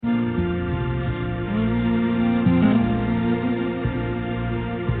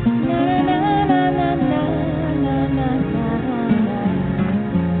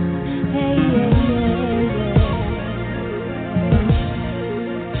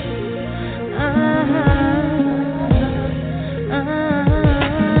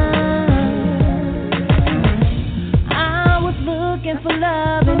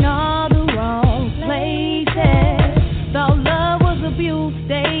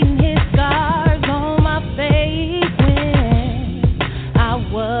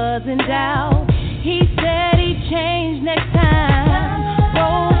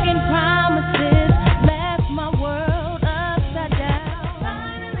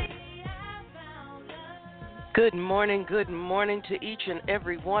Good morning to each and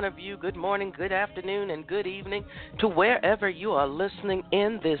every one of you. Good morning, good afternoon, and good evening to wherever you are listening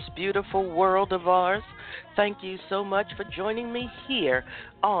in this beautiful world of ours. Thank you so much for joining me here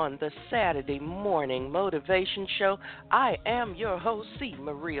on the Saturday Morning Motivation Show. I am your host, C.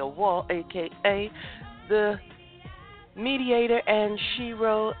 Maria Wall, a.k.a. the mediator and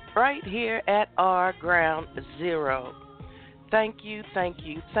shero right here at our ground zero. Thank you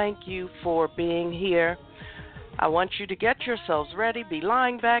for being here. I want you to get yourselves ready, be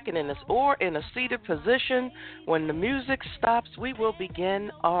lying back and in a seated position. When the music stops, we will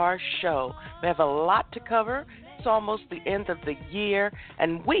begin our show. We have a lot to cover. It's almost the end of the year,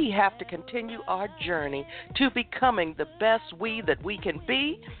 and we have to continue our journey to becoming the best we that we can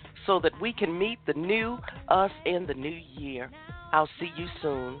be so that we can meet the new us in the new year. I'll see you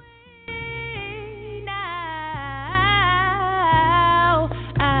soon.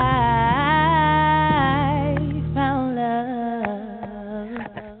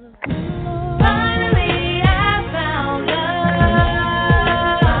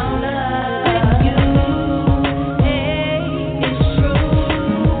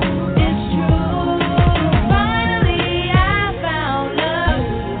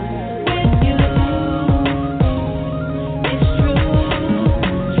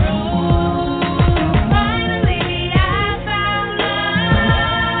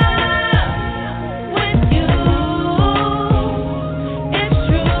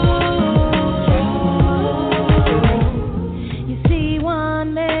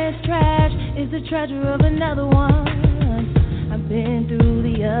 Treasure of another one. I've been through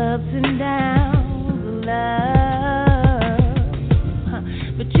the ups and downs of love,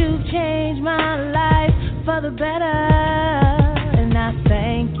 but you've changed my life for the better, and I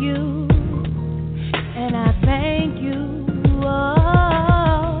thank you, and I thank you. Oh,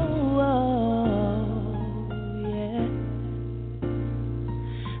 yeah.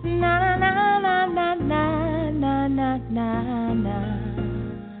 Na na na na na na na na na.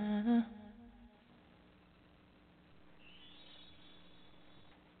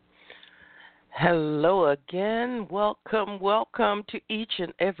 Hello again. Welcome to each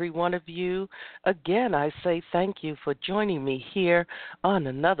and every one of you. Again, I say thank you for joining me here on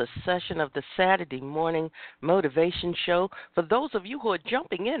another session of the Saturday Morning Motivation Show. For those of you who are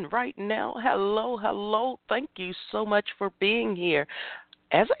jumping in right now, hello. Thank you so much for being here.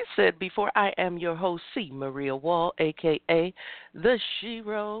 As I said before, I am your host, C. Maria Wall, a.k.a. the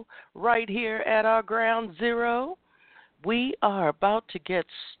Shero, right here at our ground zero. We are about to get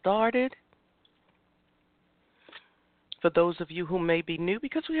started. For those of you who may be new,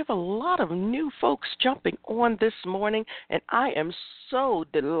 because we have a lot of new folks jumping on this morning, and I am so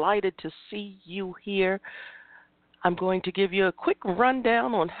delighted to see you here. I'm going to give you a quick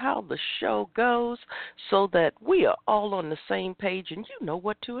rundown on how the show goes so that we are all on the same page and you know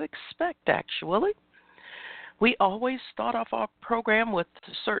what to expect, actually. We always start off our program with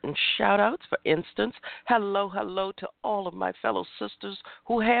certain shout-outs. For instance, hello to all of my fellow sisters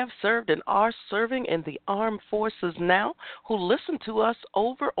who have served and are serving in the Armed Forces now, who listen to us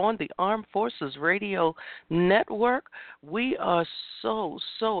over on the Armed Forces Radio Network. We are so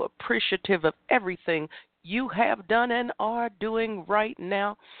appreciative of everything you have done and are doing right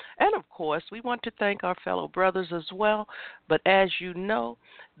now. And, of course, we want to thank our fellow brothers as well. But as you know,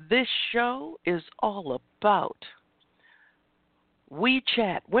 this show is all about We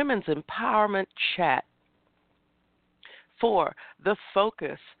Chat, Women's Empowerment Chat for the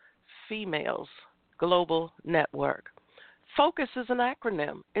Focus Females Global Network. FOCUS is an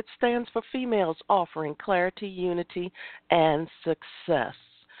acronym. It stands for Females Offering Clarity, Unity, and Success.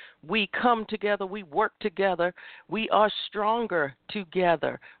 We come together, we work together, we are stronger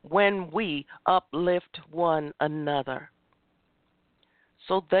together when we uplift one another.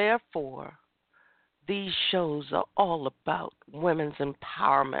 So therefore, these shows are all about women's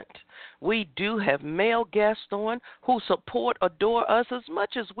empowerment. We do have male guests on who adore us as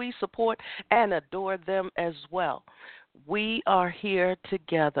much as we support and adore them as well. We are here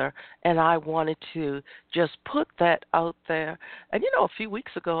together, and I wanted to just put that out there. And, a few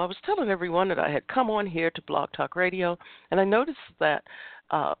weeks ago, I was telling everyone that I had come on here to Blog Talk Radio, and I noticed that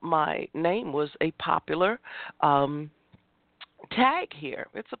my name was a popular tag here.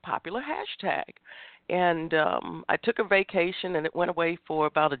 It's a popular hashtag. And I took a vacation, and it went away for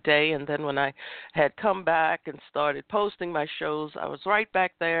about a day. And then when I had come back and started posting my shows, I was right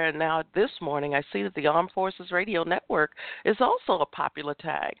back there. And now this morning, I see that the Armed Forces Radio Network is also a popular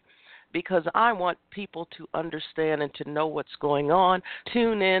tag, because I want people to understand and to know what's going on,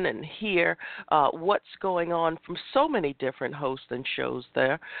 tune in and hear what's going on from so many different hosts and shows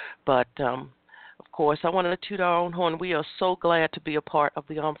there. But Of course, I wanted to toot our own horn. We are so glad to be a part of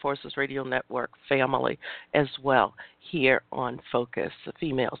the Armed Forces Radio Network family as well here on Focus, the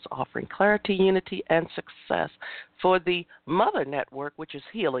females offering clarity, unity, and success for the mother network, which is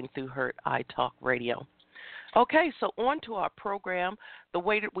healing through Hurt I Talk Radio. Okay, so on to our program. The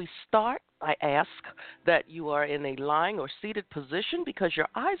way that we start, I ask that you are in a lying or seated position because your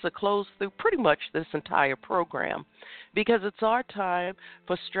eyes are closed through pretty much this entire program, because it's our time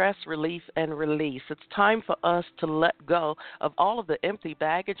for stress relief and release. It's time for us to let go of all of the empty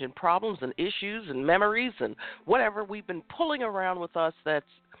baggage and problems and issues and memories and whatever we've been pulling around with us that's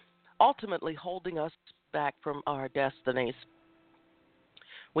ultimately holding us back from our destinies.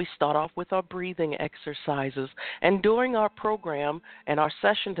 We start off with our breathing exercises. And during our program and our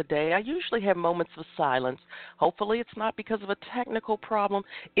session today, I usually have moments of silence. Hopefully it's not because of a technical problem.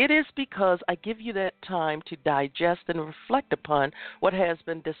 It is because I give you that time to digest and reflect upon what has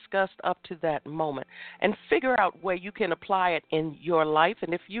been discussed up to that moment and figure out where you can apply it in your life.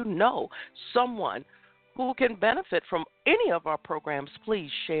 And if you know someone who can benefit from any of our programs,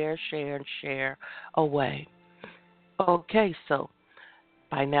 please share, and share away. Okay, so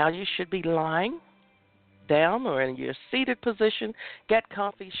by now you should be lying down or in your seated position. Get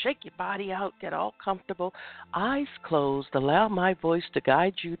comfy, shake your body out, get all comfortable, eyes closed. Allow my voice to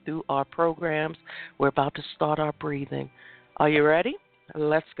guide you through our programs. We're about to start our breathing. Are you ready?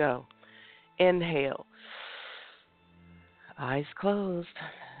 Let's go. Inhale. Eyes closed.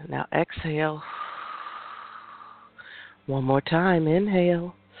 Now exhale. One more time.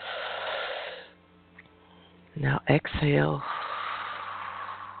 Inhale. Now exhale.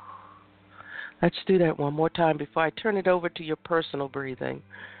 Let's do that one more time before I turn it over to your personal breathing.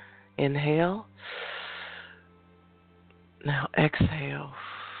 Inhale. Now exhale.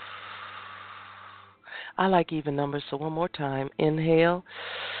 I like even numbers, so one more time. Inhale.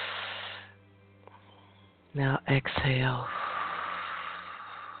 Now exhale.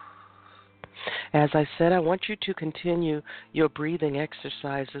 As I said, I want you to continue your breathing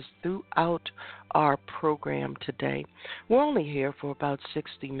exercises throughout our program today. We're only here for about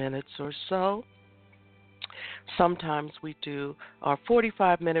 60 minutes or so. Sometimes we do our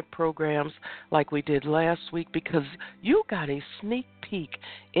 45-minute programs like we did last week because you got a sneak peek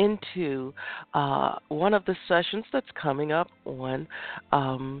into one of the sessions that's coming up on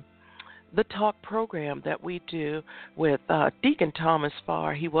the talk program that we do with Deacon Thomas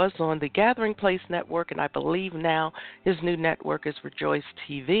Farr. He was on the Gathering Place Network, and I believe now his new network is Rejoice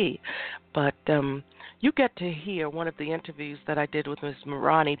TV. But you get to hear one of the interviews that I did with Ms.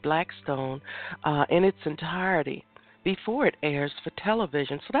 Marani Blackstone in its entirety before it airs for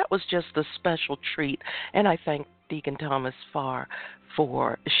television. So that was just a special treat, and I thank Deacon Thomas Farr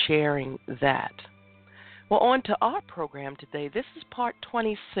for sharing that. Well, on to our program today. This is part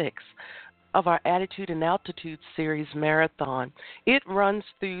 26 of our Attitude and Altitude series marathon. It runs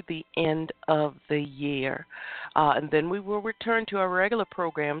through the end of the year. And then we will return to our regular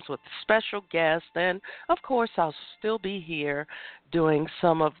programs with special guests. And, of course, I'll still be here doing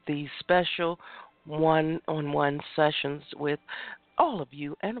some of the special one-on-one sessions with all of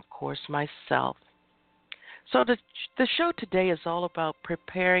you and, of course, myself. So the show today is all about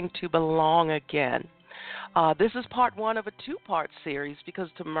preparing to belong again. This is part one of a two-part series because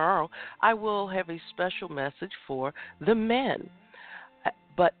tomorrow I will have a special message for the men.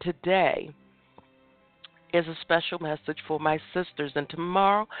 But today is a special message for my sisters. And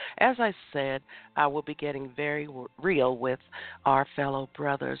tomorrow, as I said, I will be getting very real with our fellow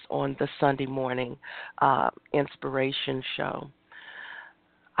brothers on the Sunday morning inspiration show.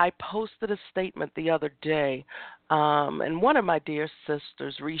 I posted a statement the other day, and one of my dear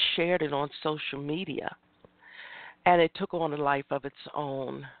sisters reshared it on social media, and it took on a life of its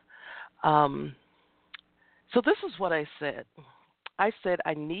own. So this is what I said. I said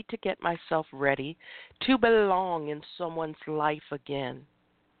I need to get myself ready to belong in someone's life again.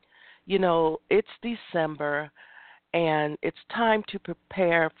 You know, it's December, and it's time to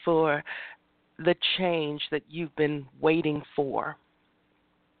prepare for the change that you've been waiting for.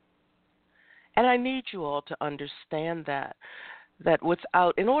 And I need you all to understand that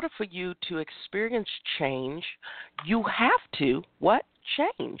in order for you to experience change, you have to, what?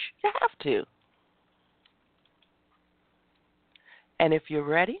 Change. You have to. And if you're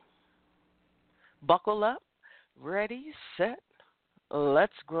ready, buckle up, ready, set,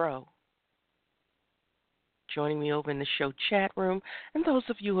 let's grow. Joining me over in the show chat room, and those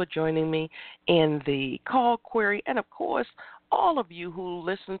of you who are joining me in the call query, and of course, all of you who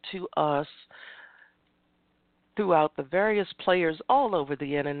listen to us throughout the various players all over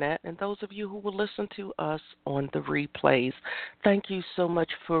the internet, and those of you who will listen to us on the replays. Thank you so much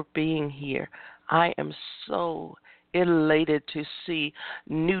for being here. I am so elated to see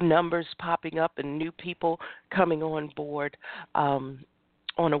new numbers popping up and new people coming on board on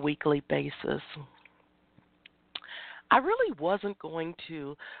a weekly basis. I really wasn't going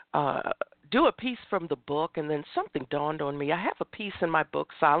to do a piece from the book, and then something dawned on me. I have a piece in my book,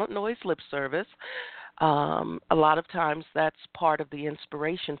 Silent Noise Lip Service. A lot of times that's part of the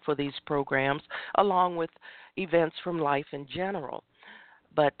inspiration for these programs, along with events from life in general.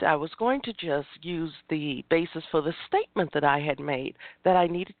 But I was going to just use the basis for the statement that I had made, that I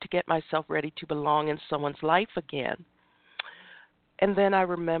needed to get myself ready to belong in someone's life again. And then I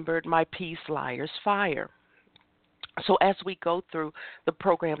remembered my piece, Liar's Fire. So as we go through the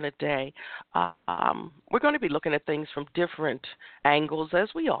program today, we're going to be looking at things from different angles, as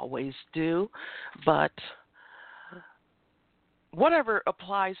we always do. But whatever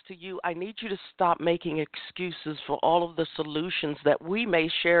applies to you, I need you to stop making excuses for all of the solutions that we may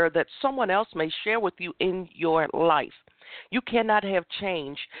share, that someone else may share with you in your life. You cannot have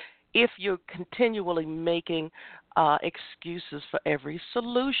change if you're continually making excuses for every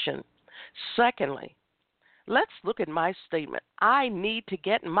solution. Secondly, let's look at my statement. I need to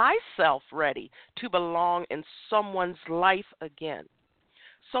get myself ready to belong in someone's life again.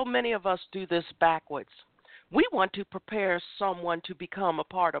 So many of us do this backwards. We want to prepare someone to become a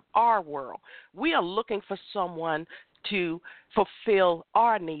part of our world. We are looking for someone to fulfill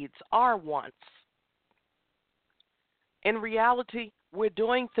our needs, our wants. In reality, we're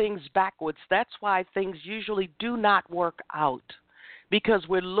doing things backwards. That's why things usually do not work out, because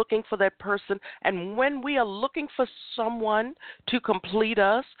we're looking for that person. And when we are looking for someone to complete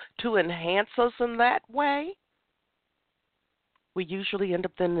us, to enhance us in that way, we usually end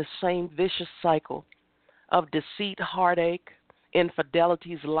up in the same vicious cycle of deceit, heartache,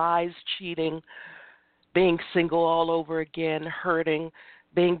 infidelities, lies, cheating, being single all over again, hurting,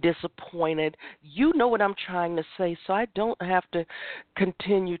 being disappointed. You know what I'm trying to say, so I don't have to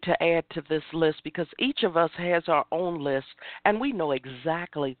continue to add to this list, because each of us has our own list, and we know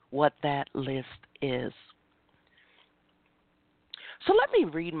exactly what that list is. So let me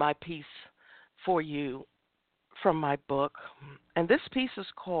read my piece for you from my book, and this piece is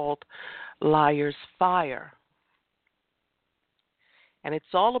called Liar's Fire. And it's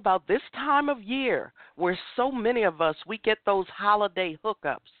all about this time of year where so many of us, we get those holiday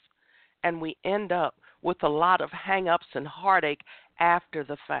hookups, and we end up with a lot of hang-ups and heartache after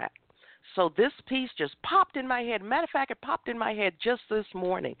the fact. So this piece just popped in my head. Matter of fact, it popped in my head just this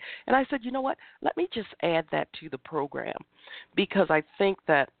morning. And I said, you know what, let me just add that to the program, because I think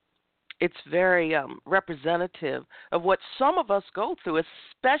that it's very representative of what some of us go through,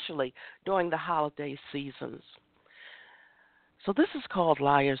 especially during the holiday seasons. So this is called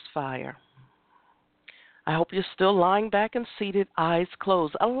Liar's Fire. I hope you're still lying back and seated, eyes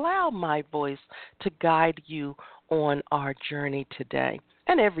closed. Allow my voice to guide you on our journey today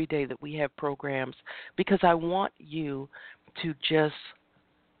and every day that we have programs, because I want you to just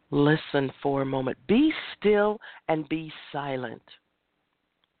listen for a moment. Be still and be silent.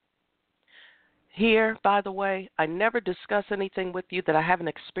 Here, by the way, I never discuss anything with you that I haven't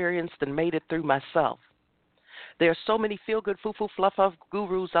experienced and made it through myself. There are so many feel-good, foo-foo, fluff-uff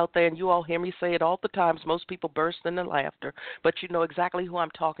gurus out there, and you all hear me say it all the time. Most people burst into laughter, but you know exactly who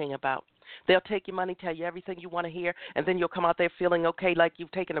I'm talking about. They'll take your money, tell you everything you want to hear, and then you'll come out there feeling okay, like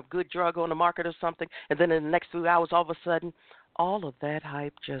you've taken a good drug on the market or something, and then in the next few hours, all of a sudden, all of that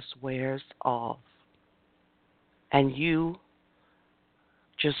hype just wears off, and you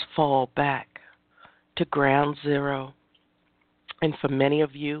just fall back to ground zero. And for many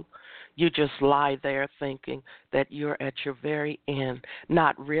of you, you just lie there thinking that you're at your very end,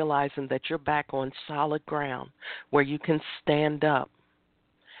 not realizing that you're back on solid ground where you can stand up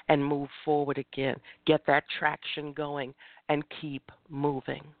and move forward again, get that traction going, and keep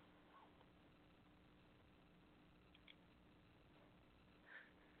moving.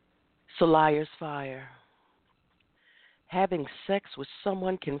 So Liar's Fire. Having sex with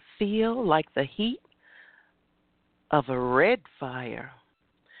someone can feel like the heat of a red fire.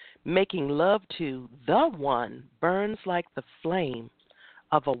 Making love to the one burns like the flame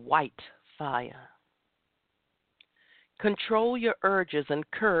of a white fire. Control your urges and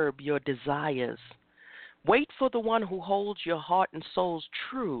curb your desires. Wait for the one who holds your heart and soul's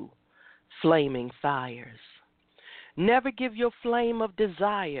true flaming fires. Never give your flame of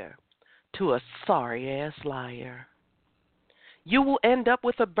desire to a sorry-ass liar. You will end up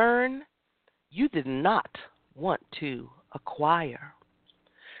with a burn you did not want to acquire.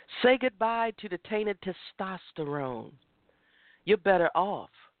 Say goodbye to the tainted testosterone. You're better off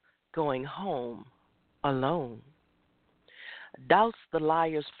going home alone. Douse the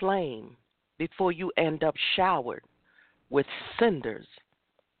liar's flame before you end up showered with cinders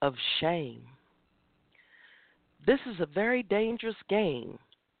of shame. This is a very dangerous game,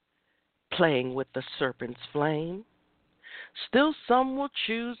 playing with the serpent's flame. Still, some will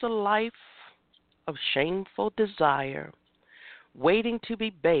choose a life of shameful desire, waiting to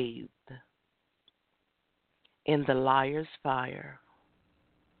be bathed in the liar's fire.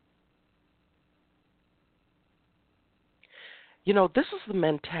 You know, this is the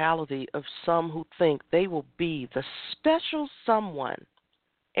mentality of some who think they will be the special someone,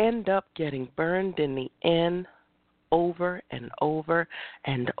 end up getting burned in the end over and over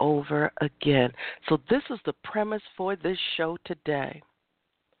and over again. So this is the premise for this show today.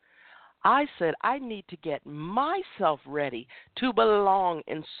 I said I need to get myself ready to belong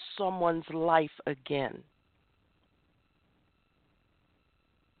in someone's life again.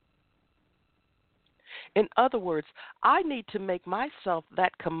 In other words, I need to make myself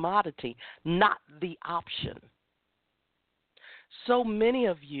that commodity, not the option. So many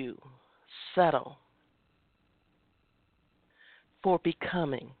of you settle for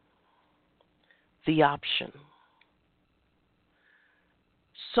becoming the option.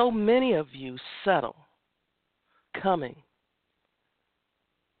 So many of you settle coming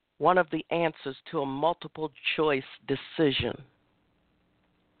one of the answers to a multiple choice decision.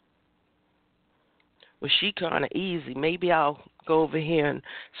 Well, she kind of easy. Maybe I'll go over here and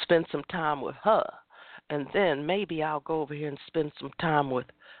spend some time with her. And then maybe I'll go over here and spend some time with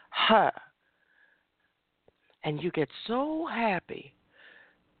her. And you get so happy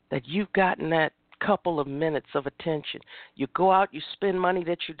that you've gotten that couple of minutes of attention. You go out, you spend money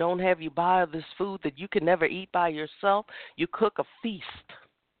that you don't have, you buy this food that you can never eat by yourself, you cook a feast.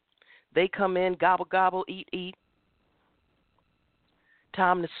 They come in, gobble, gobble, eat, eat.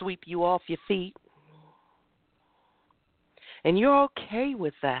 Time to sweep you off your feet. And you're okay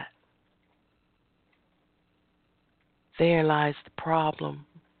with that. There lies the problem.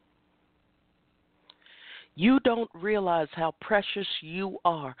 You don't realize how precious you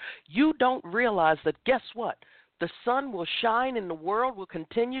are. You don't realize that, guess what? The sun will shine and the world will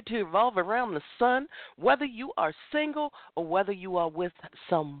continue to revolve around the sun, whether you are single or whether you are with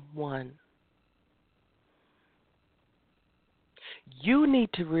someone. You need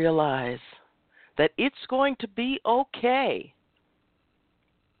to realize that it's going to be okay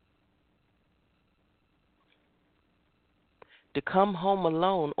to come home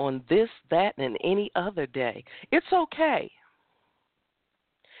alone on this, that, and any other day. It's okay.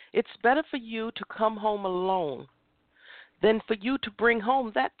 It's better for you to come home alone than for you to bring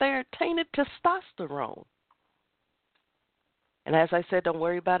home that there tainted testosterone. And as I said, don't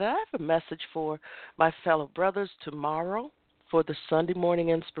worry about it. I have a message for my fellow brothers tomorrow for the Sunday Morning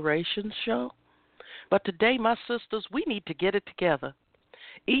Inspiration Show. But today, my sisters, we need to get it together.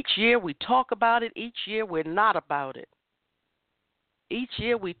 Each year we talk about it. Each year we're not about it. Each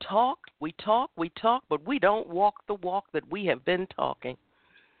year we talk, but we don't walk the walk that we have been talking.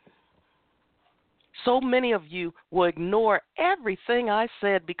 So many of you will ignore everything I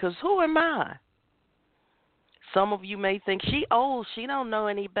said because who am I? Some of you may think, she old, she don't know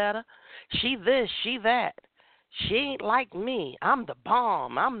any better. She this, she that. She ain't like me. I'm the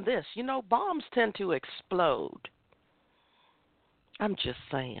bomb. I'm this. You know, bombs tend to explode. I'm just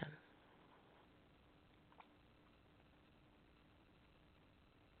saying.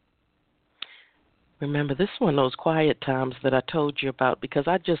 Remember, this is one of those quiet times that I told you about because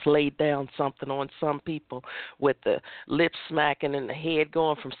I just laid down something on some people with the lips smacking and the head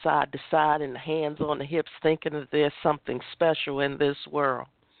going from side to side and the hands on the hips thinking that there's something special in this world.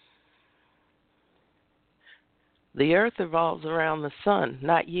 The earth revolves around the sun,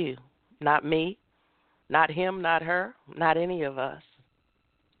 not you, not me, not him, not her, not any of us.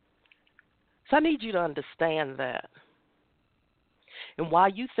 So I need you to understand that. And while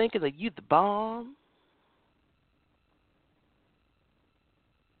you thinking that you the bomb,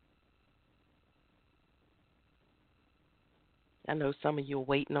 I know some of you are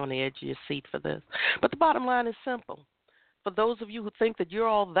waiting on the edge of your seat for this. But the bottom line is simple. For those of you who think that you're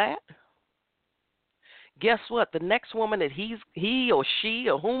all that, guess what? The next woman that he or she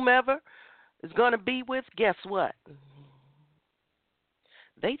or whomever is going to be with, guess what?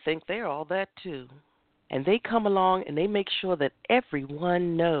 They think they're all that too. And they come along and they make sure that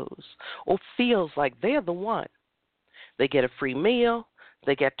everyone knows or feels like they're the one. They get a free meal.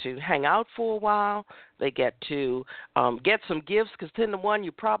 They get to hang out for a while. They get to get some gifts because 10 to 1,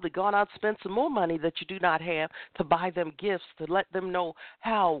 you've probably gone out and spent some more money that you do not have to buy them gifts to let them know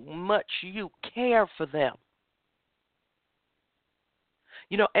how much you care for them.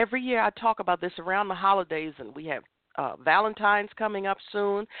 You know, every year I talk about this around the holidays, and we have Valentine's coming up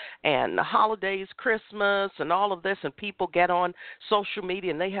soon, and the holidays, Christmas, and all of this, and people get on social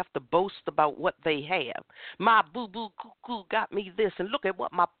media and they have to boast about what they have. My boo boo cuckoo got me this, and look at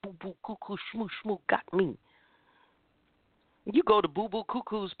what my boo boo cuckoo shmoo shmoo got me. You go to Boo Boo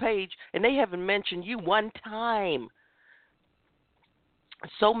Cuckoo's page, and they haven't mentioned you one time.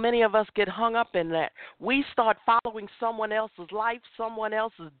 So many of us get hung up in that. We start following someone else's life, someone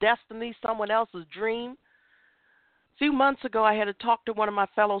else's destiny, someone else's dream. A few months ago, I had to talk to one of my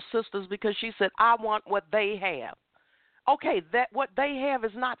fellow sisters because she said, I want what they have. Okay, that what they have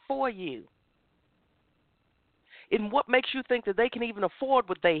is not for you. And what makes you think that they can even afford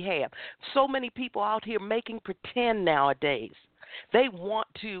what they have? So many people out here making pretend nowadays. They want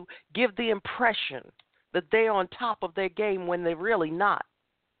to give the impression that they're on top of their game when they're really not.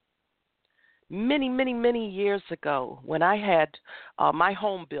 Many, many, many years ago, when I had my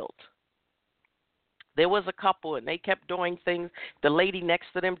home built, there was a couple, and they kept doing things. The lady next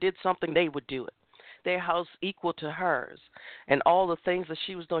to them did something, they would do it. Their house equal to hers, and all the things that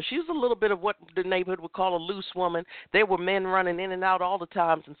she was doing. She was a little bit of what the neighborhood would call a loose woman. There were men running in and out all the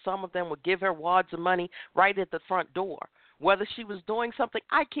times, and some of them would give her wads of money right at the front door. Whether she was doing something,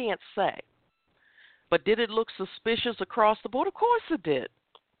 I can't say. But did it look suspicious across the board? Of course it did.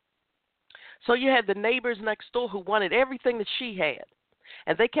 So you had the neighbors next door who wanted everything that she had,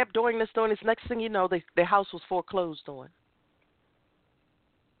 and they kept doing this. Next thing you know, their house was foreclosed on.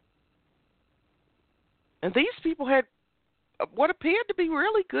 And these people had what appeared to be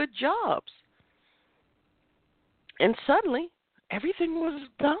really good jobs. And suddenly, everything was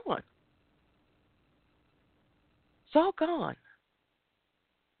gone. It's all gone.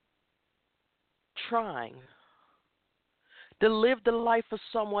 Trying to live the life of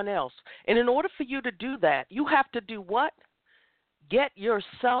someone else. And in order for you to do that, you have to do what? Get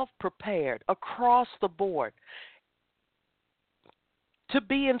yourself prepared across the board to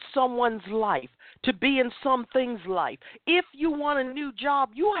be in someone's life, to be in something's life. If you want a new job,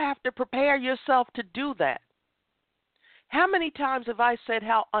 you have to prepare yourself to do that. How many times have I said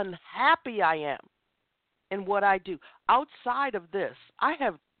how unhappy I am in what I do? Outside of this, I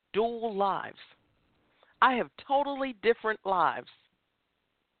have dual lives. I have totally different lives.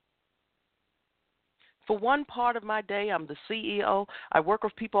 For one part of my day, I'm the CEO. I work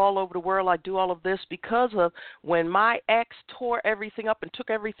with people all over the world. I do all of this because of when my ex tore everything up and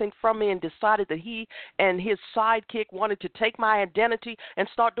took everything from me and decided that he and his sidekick wanted to take my identity and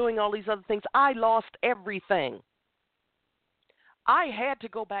start doing all these other things. I lost everything. I had to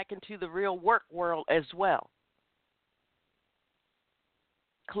go back into the real work world as well.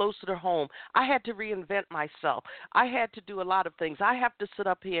 Closer to home. I had to reinvent myself. I had to do a lot of things. I have to sit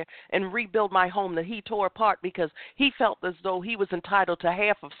up here and rebuild my home that he tore apart because he felt as though he was entitled to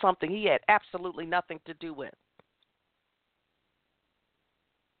half of something he had absolutely nothing to do with.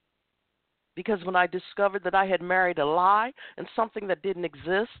 Because when I discovered that I had married a lie and something that didn't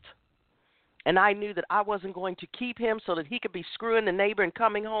exist, and I knew that I wasn't going to keep him so that he could be screwing the neighbor and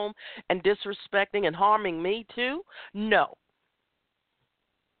coming home and disrespecting and harming me too, no.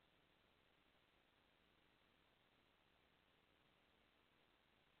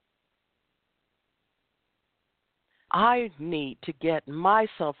 I need to get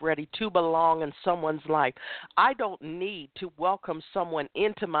myself ready to belong in someone's life. I don't need to welcome someone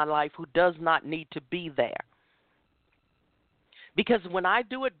into my life who does not need to be there. Because when I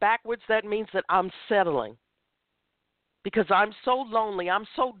do it backwards, that means that I'm settling. Because I'm so lonely, I'm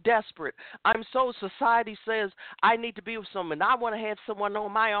so desperate, society says I need to be with someone. I want to have someone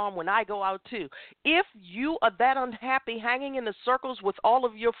on my arm when I go out too. If you are that unhappy hanging in the circles with all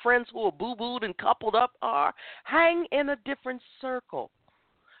of your friends who are boo-booed and coupled up hang in a different circle.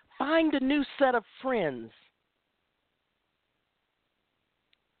 Find a new set of friends.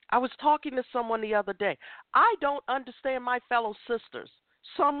 I was talking to someone the other day. I don't understand my fellow sisters.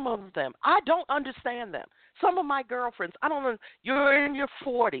 Some of them. I don't understand them. Some of my girlfriends, I don't know. You're in your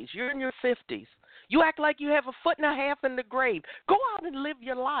 40s. You're in your 50s. You act like you have a foot and a half in the grave. Go out and live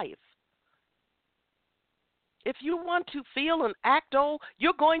your life. If you want to feel and act old,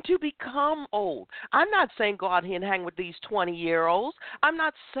 you're going to become old. I'm not saying go out here and hang with these 20-year-olds. I'm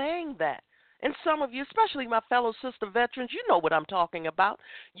not saying that. And some of you, especially my fellow sister veterans, you know what I'm talking about.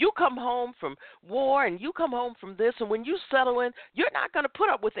 You come home from war and you come home from this, and when you settle in, you're not going to put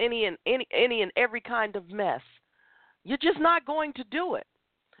up with any and every kind of mess. You're just not going to do it.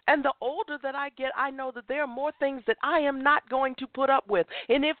 And the older that I get, I know that there are more things that I am not going to put up with.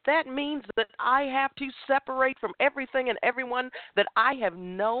 And if that means that I have to separate from everything and everyone that I have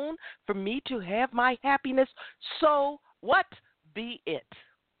known for me to have my happiness, so what? Be it.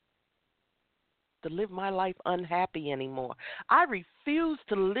 to live my life unhappy anymore. I refuse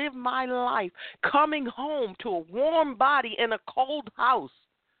to live my life coming home to a warm body in a cold house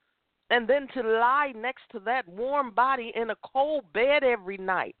and then to lie next to that warm body in a cold bed every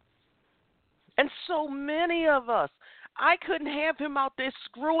night. And so many of us, I couldn't have him out there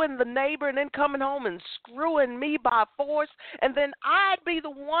screwing the neighbor and then coming home and screwing me by force, and then I'd be the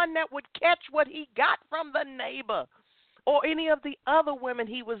one that would catch what he got from the neighbor or any of the other women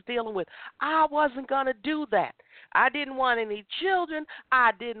he was dealing with. I wasn't going to do that. I didn't want any children.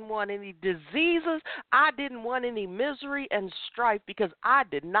 I didn't want any diseases. I didn't want any misery and strife because I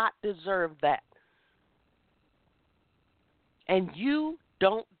did not deserve that. And you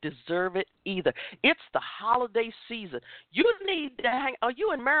don't deserve it either. It's the holiday season. You need to are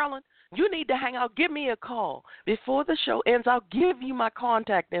you in Maryland? You need to hang out. Give me a call. Before the show ends, I'll give you my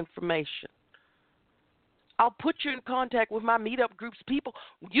contact information. I'll put you in contact with my meetup groups. People,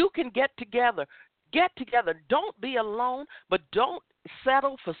 you can get together. Get together. Don't be alone, but don't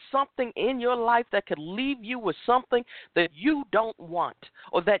settle for something in your life that could leave you with something that you don't want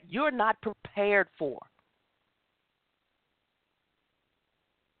or that you're not prepared for.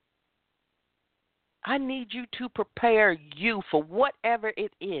 I need you to prepare you for whatever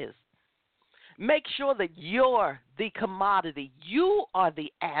it is. Make sure that you're the commodity. You are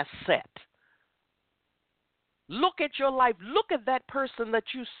the asset. Look at your life. Look at that person that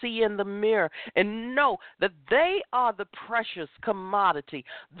you see in the mirror and know that they are the precious commodity.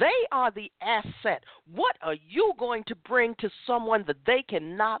 They are the asset. What are you going to bring to someone that they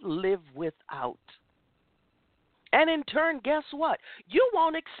cannot live without? And in turn, guess what? You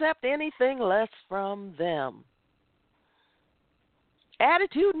won't accept anything less from them.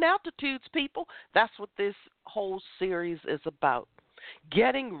 Attitude and altitudes, people. That's what this whole series is about.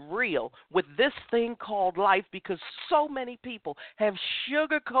 Getting real with this thing called life because so many people have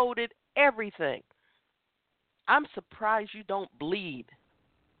sugar-coated everything. I'm surprised you don't bleed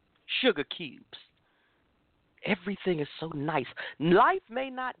sugar cubes. Everything is so nice. Life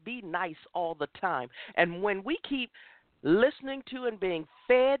may not be nice all the time. And when we keep listening to and being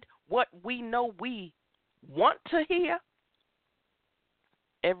fed what we know we want to hear,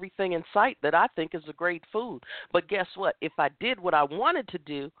 everything in sight that I think is a great food. But guess what? If I did what I wanted to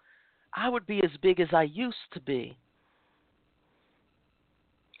do, I would be as big as I used to be.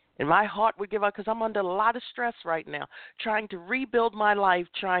 And my heart would give out because I'm under a lot of stress right now, trying to rebuild my life,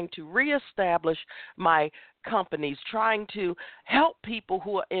 trying to reestablish my companies, trying to help people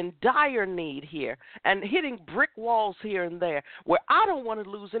who are in dire need here and hitting brick walls here and there where I don't want to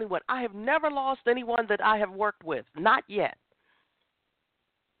lose anyone. I have never lost anyone that I have worked with, not yet.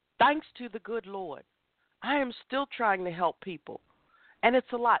 Thanks to the good Lord, I am still trying to help people. And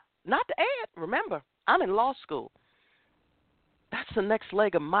it's a lot. Not to add, remember, I'm in law school. That's the next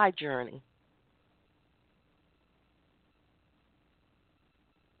leg of my journey.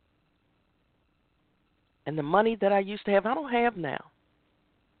 And the money that I used to have, I don't have now.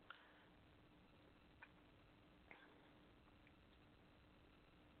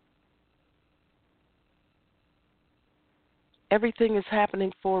 Everything is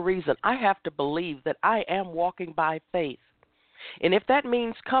happening for a reason. I have to believe that I am walking by faith. And if that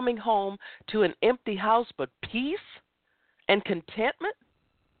means coming home to an empty house but peace and contentment,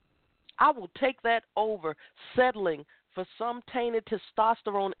 I will take that over settling for some tainted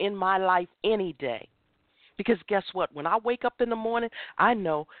testosterone in my life any day. Because guess what? When I wake up in the morning, I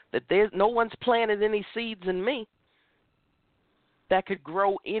know that no one's planted any seeds in me that could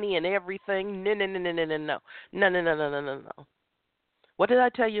grow any and everything. No. What did I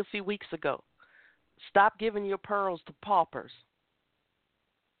tell you a few weeks ago? Stop giving your pearls to paupers.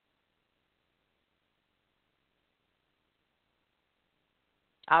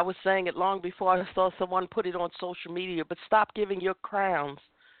 I was saying it long before I saw someone put it on social media, but stop giving your crowns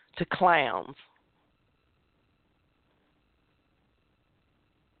to clowns.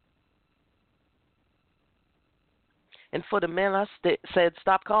 And for the men, I said,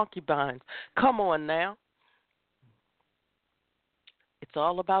 stop concubines. Come on now. It's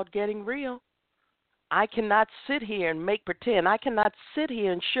all about getting real. I cannot sit here and make pretend. I cannot sit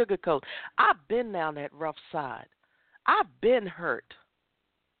here and sugarcoat. I've been down that rough side. I've been hurt.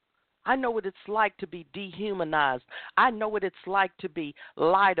 I know what it's like to be dehumanized. I know what it's like to be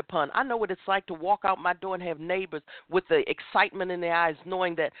lied upon. I know what it's like to walk out my door and have neighbors with the excitement in their eyes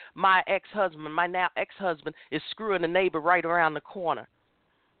knowing that my ex-husband, my now ex-husband, is screwing a neighbor right around the corner.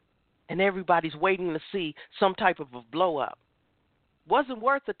 And everybody's waiting to see some type of a blow-up. Wasn't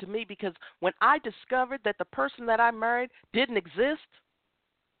worth it to me because when I discovered that the person that I married didn't exist,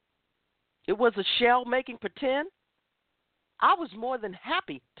 it was a shell making pretend, I was more than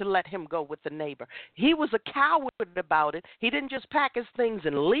happy to let him go with the neighbor. He was a coward about it. He didn't just pack his things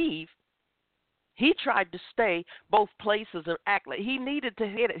and leave. He tried to stay both places and act like he needed to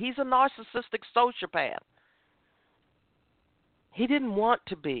hit it. He's a narcissistic sociopath. He didn't want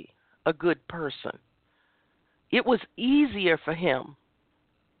to be a good person. It was easier for him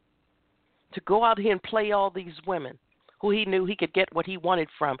to go out here and play all these women who he knew he could get what he wanted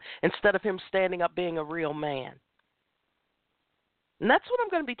from instead of him standing up being a real man. And that's what I'm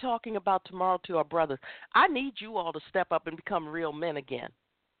going to be talking about tomorrow to our brothers. I need you all to step up and become real men again.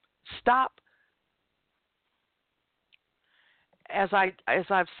 Stop, as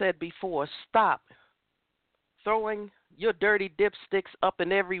I've said before, stop throwing your dirty dipsticks up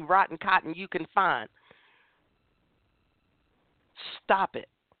in every rotten cotton you can find. Stop it.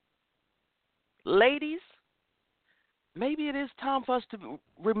 Ladies, maybe it is time for us to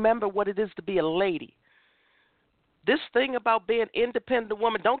remember what it is to be a lady. This thing about being independent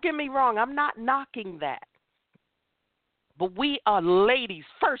woman, don't get me wrong, I'm not knocking that. But we are ladies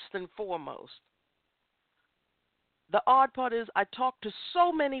first and foremost. The odd part is I talk to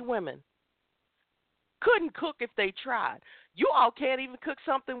so many women, couldn't cook if they tried. You all can't even cook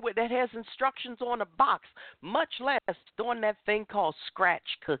something that has instructions on a box, much less doing that thing called scratch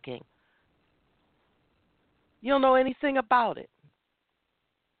cooking. You don't know anything about it.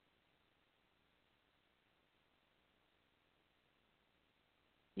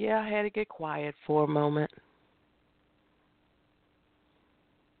 Yeah, I had to get quiet for a moment.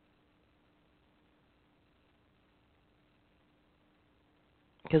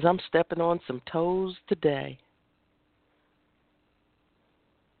 Because I'm stepping on some toes today.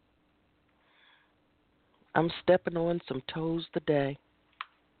 I'm stepping on some toes today.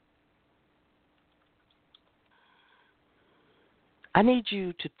 I need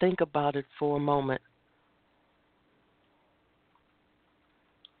you to think about it for a moment.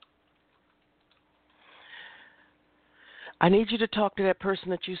 I need you to talk to that person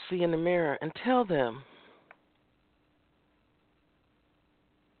that you see in the mirror and tell them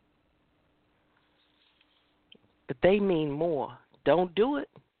that they mean more. Don't do it.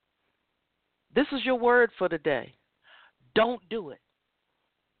 This is your word for today. Don't do it.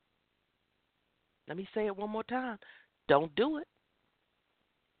 Let me say it one more time. Don't do it.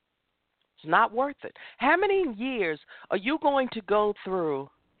 It's not worth it. How many years are you going to go through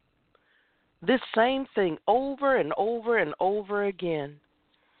this same thing over and over and over again?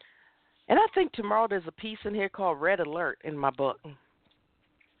 And I think tomorrow there's a piece in here called Red Alert in my book. And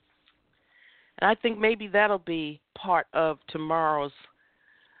I think maybe that'll be part of tomorrow's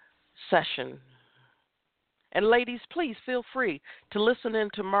session. And ladies, please feel free to listen in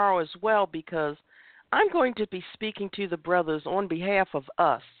tomorrow as well, because I'm going to be speaking to the brothers on behalf of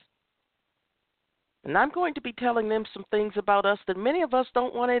us. And I'm going to be telling them some things about us that many of us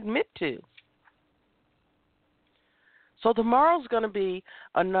don't want to admit to. So tomorrow's going to be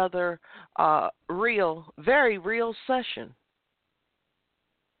another very real session.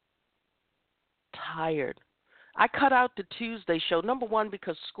 Tired. I cut out the Tuesday show, number one,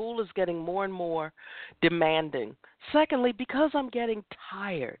 because school is getting more and more demanding. Secondly, because I'm getting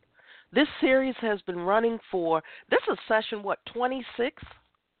tired. This series has been running this is session, 26?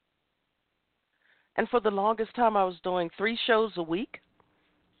 And for the longest time, I was doing 3 shows a week.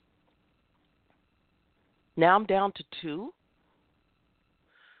 Now I'm down to 2.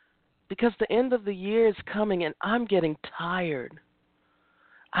 Because the end of the year is coming and I'm getting tired.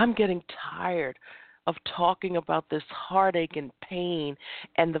 I'm getting tired of talking about this heartache and pain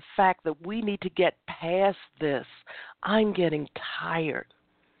and the fact that we need to get past this. I'm getting tired.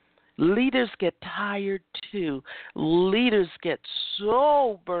 Leaders get tired too. Leaders get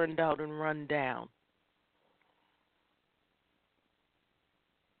so burned out and run down.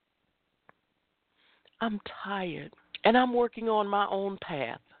 I'm tired, and I'm working on my own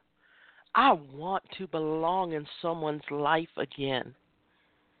path. I want to belong in someone's life again.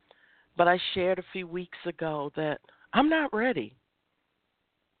 But I shared a few weeks ago that I'm not ready.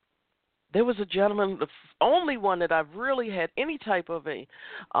 There was a gentleman, the only one that I've really had any type of a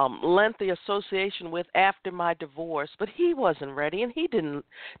lengthy association with after my divorce, but he wasn't ready, and he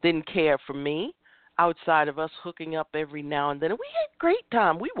didn't care for me outside of us hooking up every now and then. And we had a great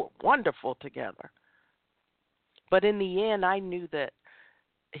time. We were wonderful together. But in the end, I knew that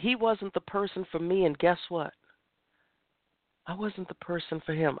he wasn't the person for me, and guess what? I wasn't the person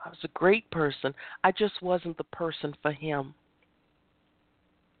for him. I was a great person. I just wasn't the person for him.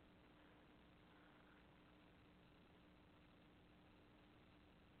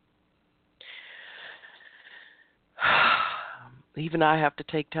 Even I have to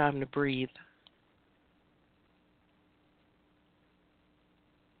take time to breathe.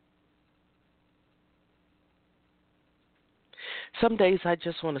 Some days I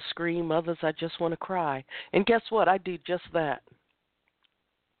just want to scream, others I just want to cry. And guess what? I do just that.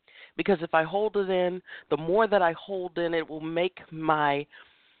 Because if I hold it in, the more that I hold in, it will make my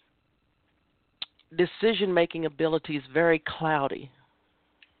decision-making abilities very cloudy.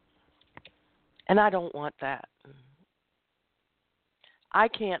 And I don't want that. I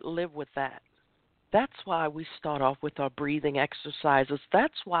can't live with that. That's why we start off with our breathing exercises.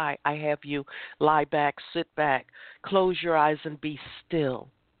 That's why I have you lie back, sit back, close your eyes, and be still.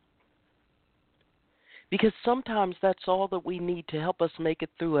 Because sometimes that's all that we need to help us make it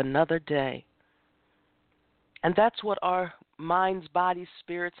through another day. And that's what our minds, bodies,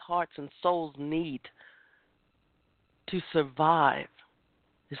 spirits, hearts, and souls need to survive,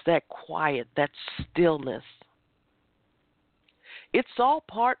 is that quiet, that stillness. It's all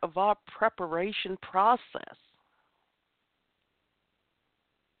part of our preparation process.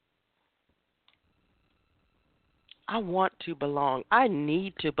 I want to belong. I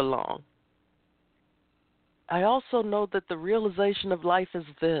need to belong. I also know that the realization of life is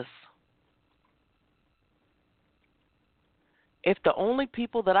this. If the only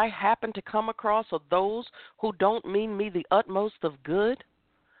people that I happen to come across are those who don't mean me the utmost of good,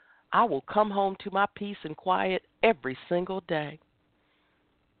 I will come home to my peace and quiet every single day.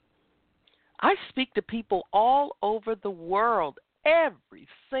 I speak to people all over the world every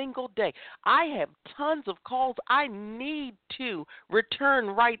single day. I have tons of calls I need to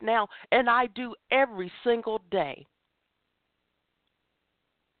return right now, and I do every single day.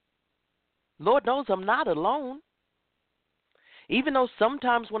 Lord knows I'm not alone. Even though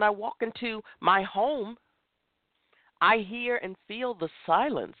sometimes when I walk into my home, I hear and feel the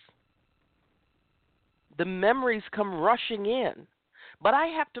silence. The memories come rushing in. But I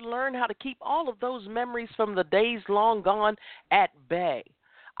have to learn how to keep all of those memories from the days long gone at bay.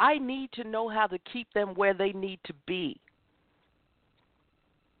 I need to know how to keep them where they need to be.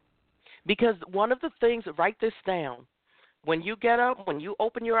 Because one of the things, write this down. When you get up, when you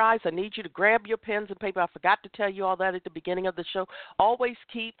open your eyes, I need you to grab your pens and paper. I forgot to tell you all that at the beginning of the show. Always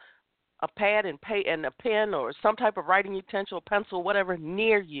keep a pad and a pen or some type of writing utensil, pencil, whatever,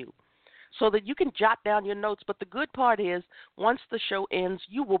 near you, so that you can jot down your notes. But the good part is, once the show ends,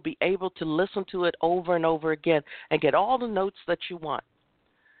 you will be able to listen to it over and over again and get all the notes that you want.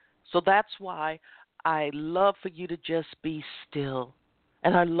 So that's why I love for you to just be still.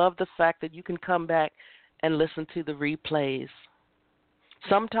 And I love the fact that you can come back and listen to the replays.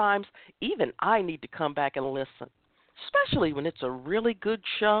 Sometimes even I need to come back and listen, especially when it's a really good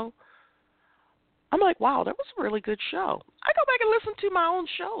show. I'm like, wow, that was a really good show. I go back and listen to my own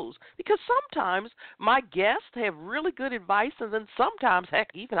shows because sometimes my guests have really good advice, and then sometimes, heck,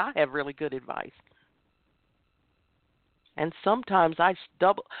 even I have really good advice. And sometimes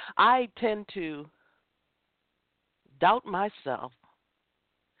I tend to doubt myself,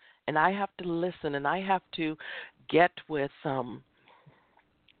 and I have to listen, and I have to get with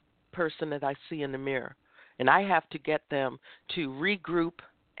person that I see in the mirror, and I have to get them to regroup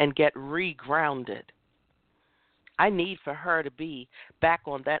and get regrounded. I need for her to be back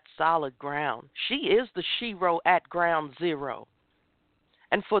on that solid ground. She is the shero at ground zero.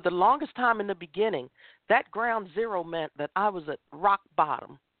 And for the longest time in the beginning, that ground zero meant that I was at rock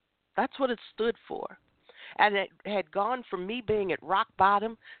bottom. That's what it stood for. And it had gone from me being at rock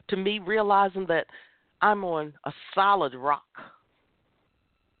bottom to me realizing that I'm on a solid rock.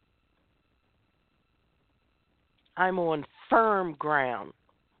 I'm on firm ground.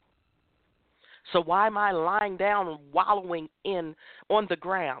 So why am I lying down and wallowing on the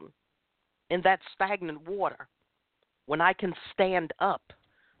ground in that stagnant water when I can stand up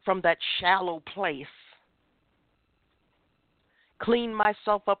from that shallow place, clean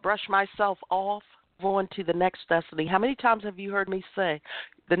myself up, brush myself off, go on to the next destiny? How many times have you heard me say,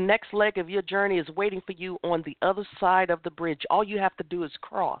 the next leg of your journey is waiting for you on the other side of the bridge? All you have to do is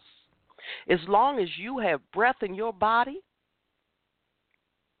cross. As long as you have breath in your body,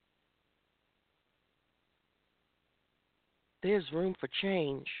 there's room for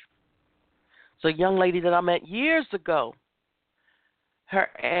change. So a young lady that I met years ago, her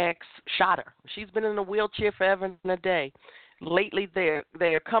ex shot her. She's been in a wheelchair forever and a day. Lately,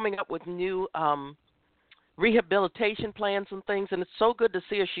 they're coming up with new rehabilitation plans and things, and it's so good to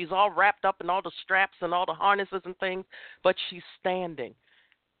see her. She's all wrapped up in all the straps and all the harnesses and things, but she's standing.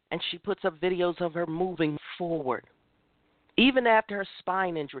 And she puts up videos of her moving forward, even after her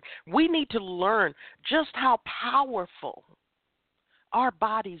spine injury. We need to learn just how powerful our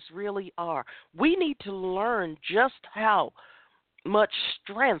bodies really are. We need to learn just how much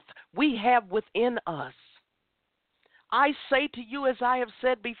strength we have within us. I say to you, as I have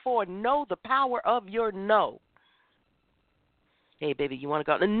said before, know the power of your no. Hey, baby, you want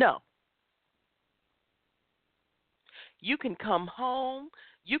to go? No. You can come home.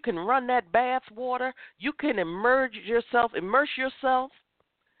 You can run that bath water. You can immerse yourself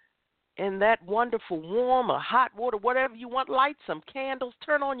in that wonderful warm or hot water, whatever you want. Light some candles.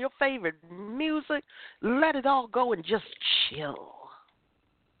 Turn on your favorite music. Let it all go and just chill.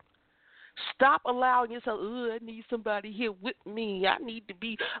 Stop allowing yourself, I need somebody here with me. I need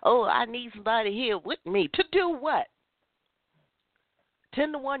somebody here with me. To do what?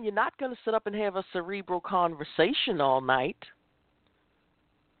 10 to 1, you're not going to sit up and have a cerebral conversation all night.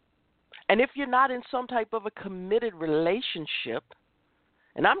 And if you're not in some type of a committed relationship,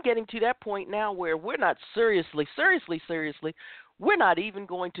 and I'm getting to that point now where we're not seriously, we're not even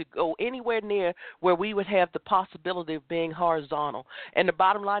going to go anywhere near where we would have the possibility of being horizontal. And the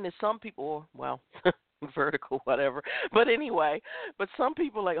bottom line is some people, well, vertical, whatever. But anyway, some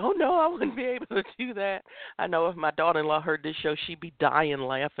people are like, oh, no, I wouldn't be able to do that. I know if my daughter-in-law heard this show, she'd be dying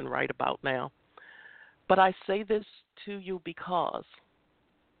laughing right about now. But I say this to you because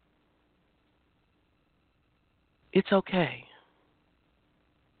it's okay.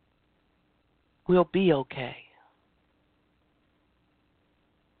 We'll be okay.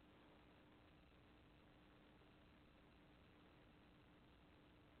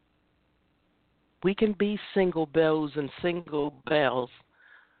 We can be single beaux and single belles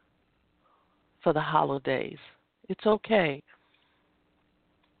for the holidays. It's okay.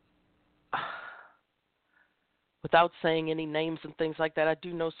 Without saying any names and things like that, I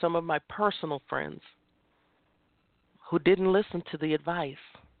do know some of my personal friends who didn't listen to the advice.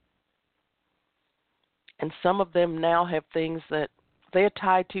 And some of them now have things that they're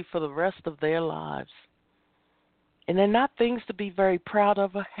tied to for the rest of their lives. And they're not things to be very proud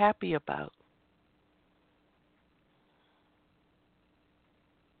of or happy about.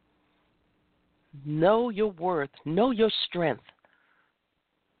 Know your worth. Know your strength.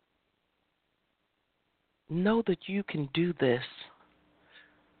 Know that you can do this.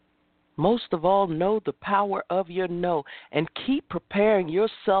 Most of all, know the power of your no, and keep preparing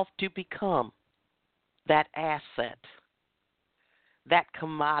yourself to become that asset, that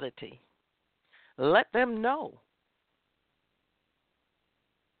commodity. Let them know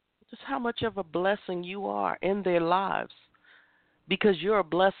just how much of a blessing you are in their lives, because you're a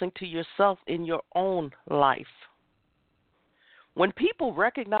blessing to yourself in your own life. When people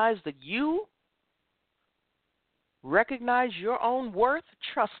recognize that you recognize your own worth,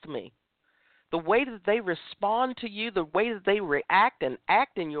 trust me, the way that they respond to you, the way that they react and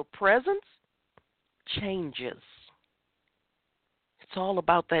act in your presence changes. It's all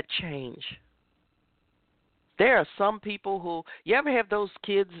about that change. There are some people who, you ever have those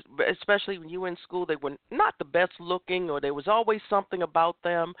kids, especially when you were in school, they were not the best looking, or there was always something about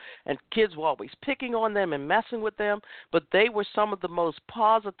them, and kids were always picking on them and messing with them, but they were some of the most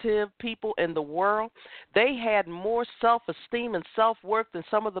positive people in the world. They had more self-esteem and self-worth than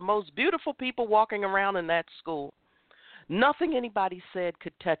some of the most beautiful people walking around in that school. Nothing anybody said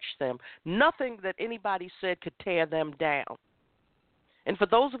could touch them. Nothing that anybody said could tear them down. And for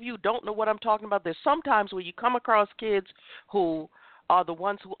those of you who don't know what I'm talking about, there's sometimes where you come across kids who are the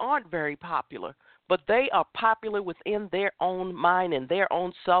ones who aren't very popular, but they are popular within their own mind and their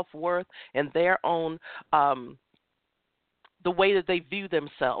own self-worth and their own, the way that they view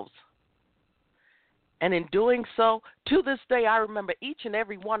themselves. And in doing so, to this day, I remember each and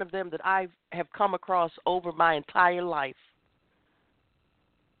every one of them that I have come across over my entire life.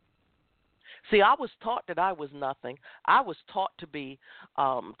 See, I was taught that I was nothing. I was taught to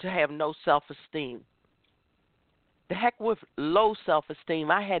have no self-esteem. The heck with low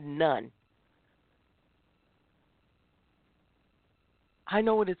self-esteem. I had none. I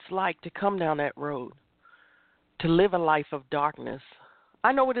know what it's like to come down that road, to live a life of darkness.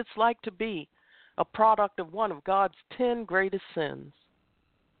 I know what it's like to be a product of one of God's 10 greatest sins.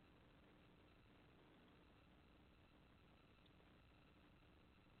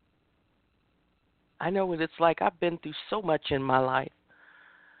 I know what it's like. I've been through so much in my life.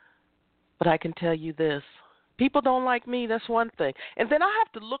 But I can tell you this. People don't like me, that's one thing. And then I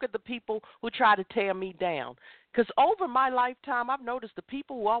have to look at the people who try to tear me down. Because over my lifetime, I've noticed the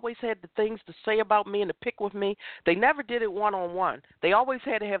people who always had the things to say about me and to pick with me, they never did it one-on-one. They always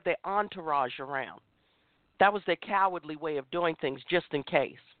had to have their entourage around. That was their cowardly way of doing things, just in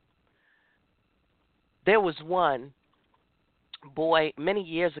case. There was one boy many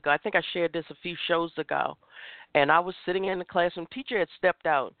years ago. I think I shared this a few shows ago. And I was sitting in the classroom. Teacher had stepped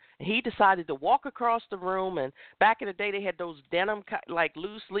out. And he decided to walk across the room. And back in the day, they had those denim, like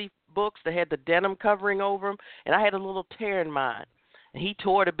loose leaf books that had the denim covering over them. And I had a little tear in mine. And he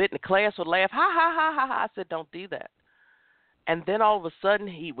tore it a bit, and the class would laugh. Ha, ha, ha, ha, ha. I said, don't do that. And then all of a sudden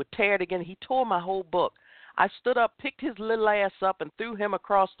he would tear it again. He tore my whole book. I stood up, picked his little ass up, and threw him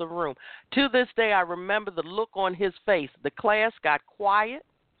across the room. To this day, I remember the look on his face. The class got quiet.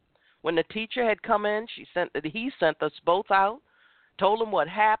 When the teacher had come in, he sent us both out, told him what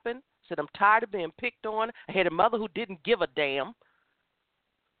happened, said, I'm tired of being picked on. I had a mother who didn't give a damn.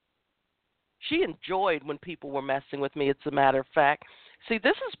 She enjoyed when people were messing with me, it's a matter of fact. See,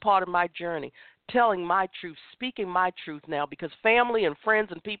 this is part of my journey, telling my truth, speaking my truth now, because family and friends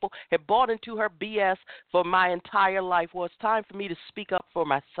and people have bought into her BS for my entire life. Well, it's time for me to speak up for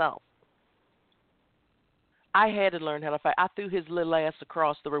myself. I had to learn how to fight. I threw his little ass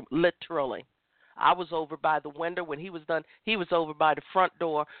across the room, literally. I was over by the window. When he was done, he was over by the front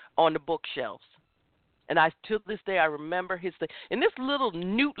door on the bookshelves. And to this day, I remember his thing. And this little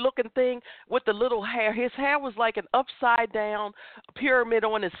newt-looking thing with the little hair, his hair was like an upside-down pyramid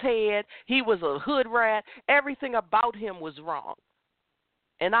on his head. He was a hood rat. Everything about him was wrong.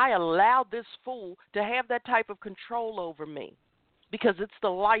 And I allowed this fool to have that type of control over me because it's the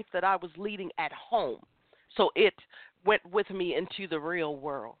life that I was leading at home. So it went with me into the real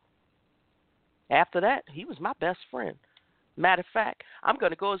world. After that, he was my best friend. Matter of fact, I'm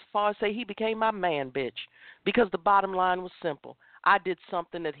going to go as far as say he became my man bitch because the bottom line was simple. I did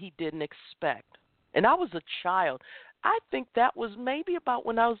something that he didn't expect. And I was a child. I think that was maybe about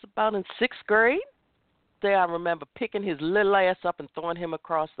when I was about in 6th grade. There I remember picking his little ass up and throwing him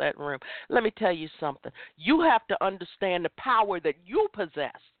across that room. Let me tell you something. You have to understand the power that you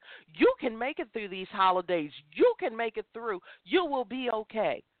possess. You can make it through these holidays. You can make it through. You will be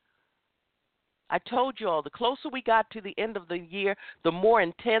okay. I told you all, the closer we got to the end of the year, the more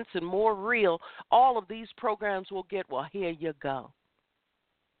intense and more real all of these programs will get. Well, here you go.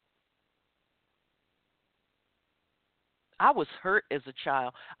 I was hurt as a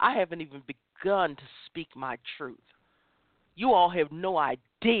child. I haven't even begun to speak my truth. You all have no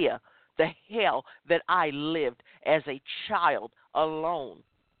idea the hell that I lived as a child alone,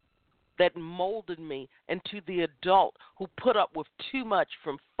 that molded me into the adult who put up with too much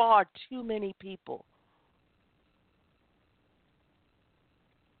from far too many people.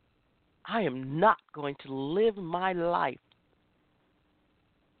 I am not going to live my life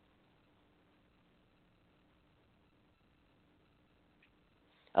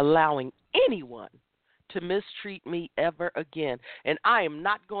allowing anyone to mistreat me ever again. And I am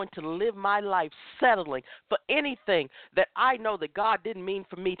not going to live my life settling for anything that I know that God didn't mean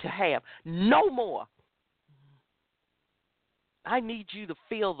for me to have. No more. I need you to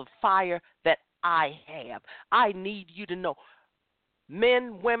feel the fire that I have. I need you to know,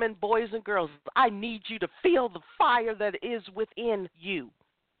 men, women, boys, and girls, I need you to feel the fire that is within you.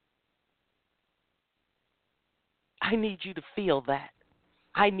 I need you to feel that.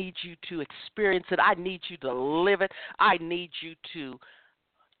 I need you to experience it. I need you to live it. I need you to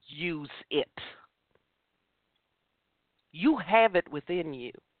use it. You have it within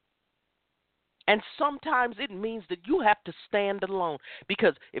you. And sometimes it means that you have to stand alone.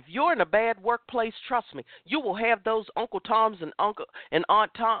 Because if you're in a bad workplace, trust me, you will have those Uncle Toms and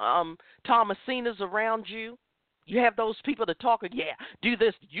Aunt Thomasinas around you. You have those people that talk, yeah, do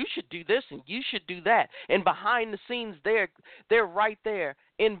this, you should do this, and you should do that. And behind the scenes, they're right there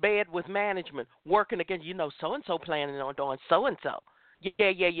in bed with management, working again. You know, so-and-so planning on doing so-and-so. Yeah,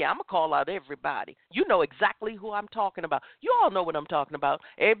 I'm going to call out everybody. You know exactly who I'm talking about. You all know what I'm talking about.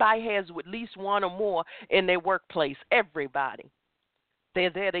 Everybody has at least one or more in their workplace, everybody. They're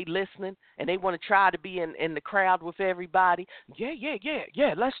there, they listening, and they want to try to be in the crowd with everybody.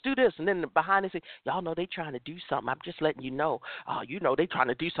 Yeah, let's do this. And then behind the scenes, y'all know they trying to do something. I'm just letting you know. You know they trying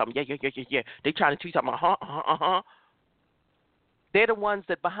to do something. Yeah. They trying to do something. They're the ones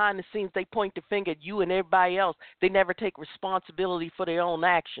that behind the scenes, they point the finger at you and everybody else. They never take responsibility for their own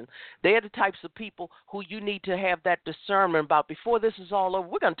action. They're the types of people who you need to have that discernment about. Before this is all over,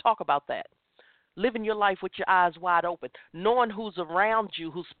 we're going to talk about that. Living your life with your eyes wide open, knowing who's around you,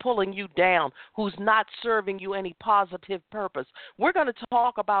 who's pulling you down, who's not serving you any positive purpose. We're going to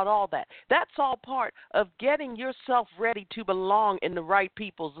talk about all that. That's all part of getting yourself ready to belong in the right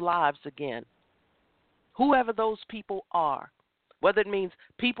people's lives again, whoever those people are. Whether it means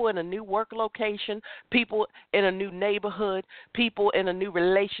people in a new work location, people in a new neighborhood, people in a new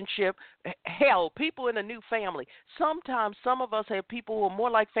relationship, hell, people in a new family. Sometimes some of us have people who are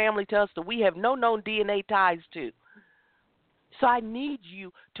more like family to us that we have no known DNA ties to. So I need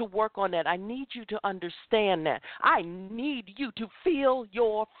you to work on that. I need you to understand that. I need you to feel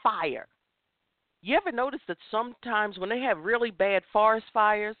your fire. You ever notice that sometimes when they have really bad forest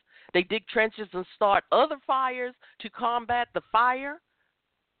fires, they dig trenches and start other fires to combat the fire?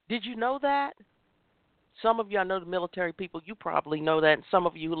 Did you know that? some of you, I know the military people, you probably know that, and some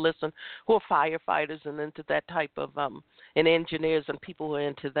of you who listen who are firefighters and into that type of, and engineers and people who are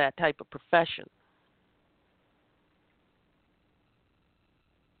into that type of profession.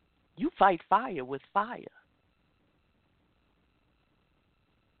 You fight fire with fire.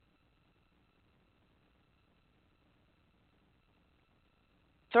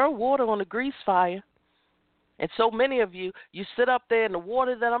 Throw water on a grease fire. And so many of you, you sit up there and the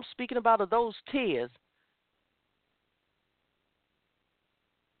water that I'm speaking about are those tears.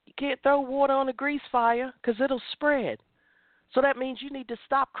 You can't throw water on a grease fire because it'll spread. So that means you need to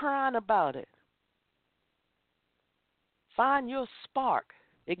stop crying about it. Find your spark.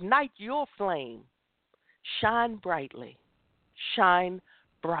 Ignite your flame. Shine brightly. Shine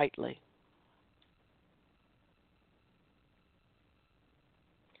brightly.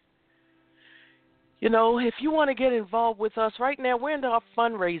 You know, if you want to get involved with us right now, we're in our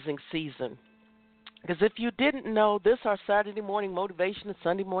fundraising season. Because if you didn't know, this our Saturday morning motivation and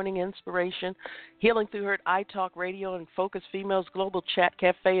Sunday morning inspiration, Healing Through Hurt, iTalk Radio, and Focus Females Global Chat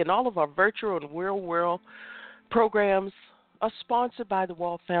Cafe, and all of our virtual and real world programs are sponsored by the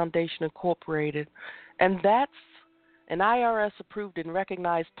Wall Foundation Incorporated. And that's an IRS approved and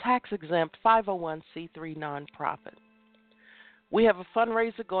recognized tax-exempt 501c3 nonprofit. We have a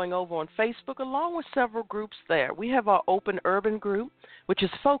fundraiser going over on Facebook along with several groups there. We have our Open Urban group, which is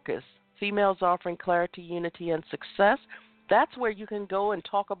Focus, Females Offering Clarity, Unity, and Success. That's where you can go and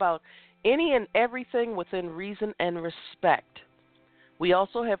talk about any and everything within reason and respect. We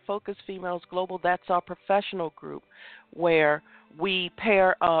also have Focus Females Global. That's our professional group where we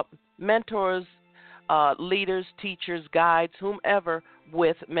pair up mentors, leaders, teachers, guides, whomever,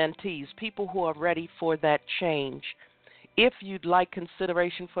 with mentees, people who are ready for that change. If you'd like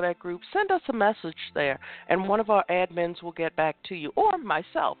consideration for that group, send us a message there, and one of our admins will get back to you, or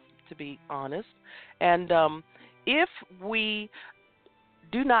myself, to be honest. And if we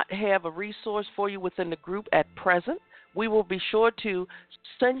do not have a resource for you within the group at present, we will be sure to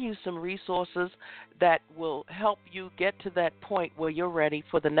send you some resources that will help you get to that point where you're ready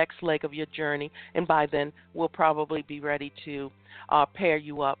for the next leg of your journey, and by then we'll probably be ready to pair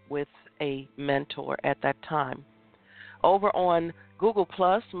you up with a mentor at that time. Over on Google+,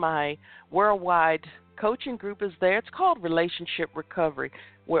 my worldwide coaching group is there. It's called Relationship Recovery.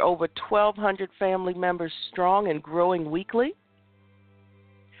 We're over 1,200 family members strong and growing weekly.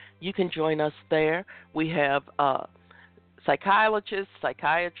 You can join us there. We have psychologists,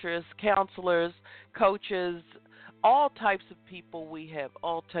 psychiatrists, counselors, coaches, all types of people. We have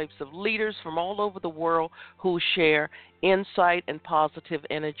all types of leaders from all over the world who share insight and positive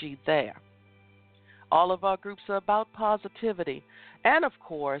energy there. All of our groups are about positivity. And, of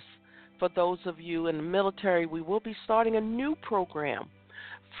course, for those of you in the military, we will be starting a new program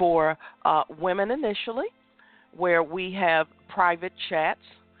for women initially, where we have private chats,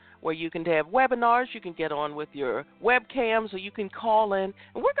 where you can have webinars, you can get on with your webcams, or you can call in.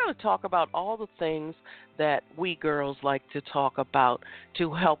 And we're going to talk about all the things that we girls like to talk about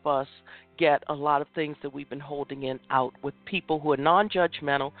to help us get a lot of things that we've been holding in out with people who are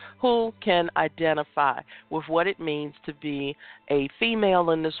non-judgmental, who can identify with what it means to be a female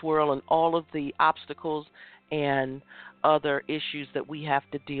in this world and all of the obstacles and other issues that we have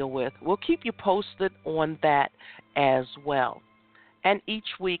to deal with. We'll keep you posted on that as well. And each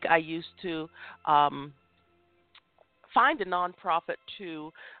week I used to find a nonprofit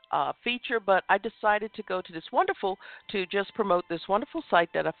to feature, but I decided to go to this wonderful, to just promote this wonderful site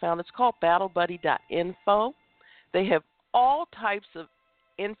that I found. It's called battlebuddy.info. They have all types of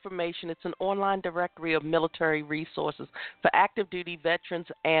information. It's an online directory of military resources for active duty veterans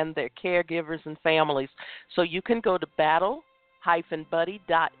and their caregivers and families. So you can go to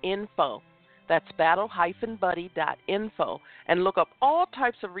battle-buddy.info. That's battle-buddy.info, and look up all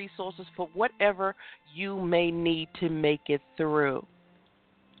types of resources for whatever you may need to make it through.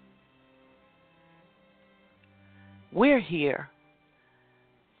 We're here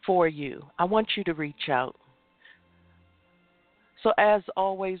for you. I want you to reach out. So as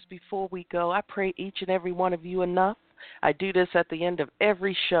always, before we go, I pray each and every one of you enough. I do this at the end of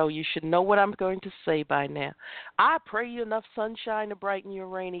every show. You should know what I'm going to say by now. I pray you enough sunshine to brighten your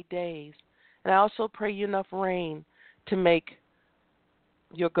rainy days. And I also pray you enough rain to make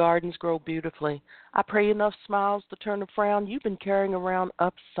your gardens grow beautifully. I pray you enough smiles to turn a frown you've been carrying around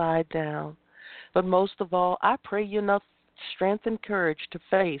upside down. But most of all, I pray you enough strength and courage to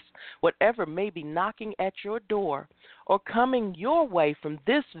face whatever may be knocking at your door or coming your way from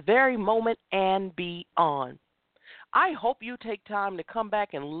this very moment and beyond. I hope you take time to come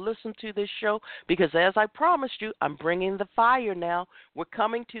back and listen to this show because, as I promised you, I'm bringing the fire now. We're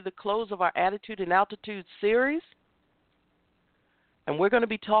coming to the close of our Attitude and Altitude series, and we're going to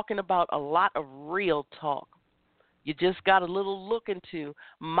be talking about a lot of real talk. You just got a little look into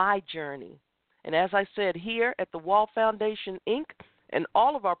my journey. And as I said, here at the Wall Foundation, Inc., and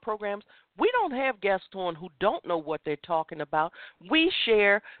all of our programs, we don't have guests on who don't know what they're talking about. We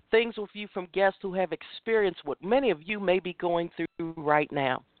share things with you from guests who have experienced what many of you may be going through right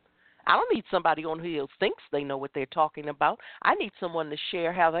now. I don't need somebody on who thinks they know what they're talking about. I need someone to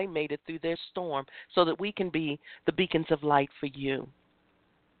share how they made it through their storm so that we can be the beacons of light for you.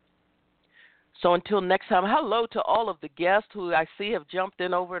 So until next time, hello to all of the guests who I see have jumped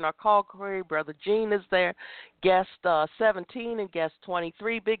in over in our call query. Brother Gene is there, guest 17 and guest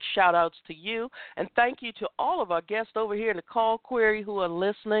 23. Big shout-outs to you. And thank you to all of our guests over here in the call query who are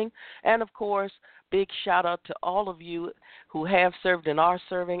listening. And, of course, big shout-out to all of you who have served and are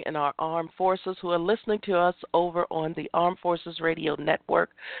serving in our armed forces who are listening to us over on the Armed Forces Radio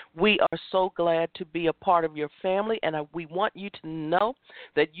Network. We are so glad to be a part of your family, and we want you to know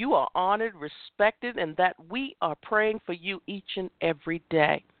that you are honored, respected, and that we are praying for you each and every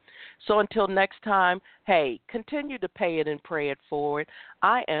day. So until next time, hey, continue to pay it and pray it forward.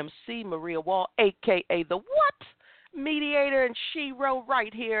 I am C. Maria Wall, a.k.a. the what? Mediator and Shero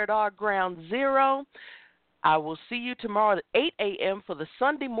right here at our Ground Zero. I will see you tomorrow at 8 a.m. for the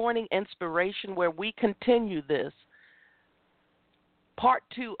Sunday Morning Inspiration, where we continue this Part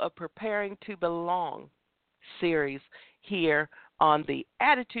 2 of Preparing to Belong series here on the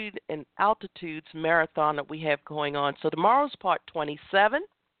Attitude and Altitudes Marathon that we have going on. So tomorrow's Part 27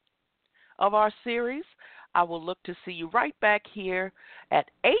 of our series. I will look to see you right back here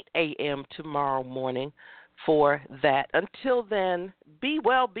at 8 a.m. tomorrow morning for that. Until then, be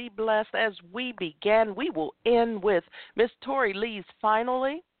well, be blessed. As we begin, we will end with Miss Tori Lee's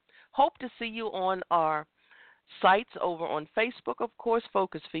Finally. Hope to see you on our sites over on Facebook, of course,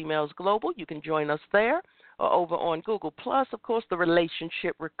 Focus Females Global. You can join us there. Or over on Google+, of course, the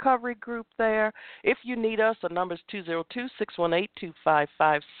Relationship Recovery Group there. If you need us, our number is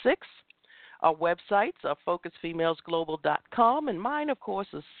 202-618-2556. Our websites are focusfemalesglobal.com, and mine, of course,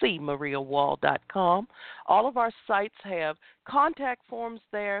 is cmariawall.com. All of our sites have contact forms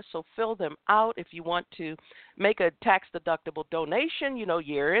there, so fill them out if you want to make a tax-deductible donation. You know,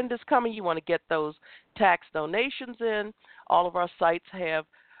 year-end is coming. You want to get those tax donations in. All of our sites have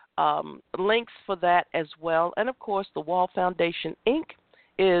links for that as well. And, of course, the Wall Foundation, Inc.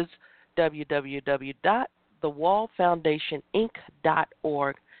 is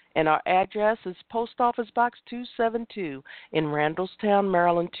www.thewallfoundationinc.org. And our address is Post Office Box 272 in Randallstown,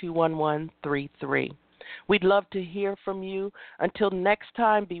 Maryland, 21133. We'd love to hear from you. Until next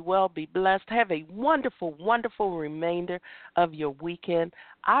time, be well, be blessed. Have a wonderful, wonderful remainder of your weekend.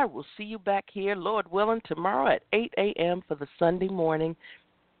 I will see you back here, Lord willing, tomorrow at 8 a.m. for the Sunday Morning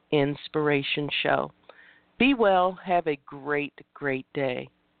Inspiration Show. Be well. Have a great, great day.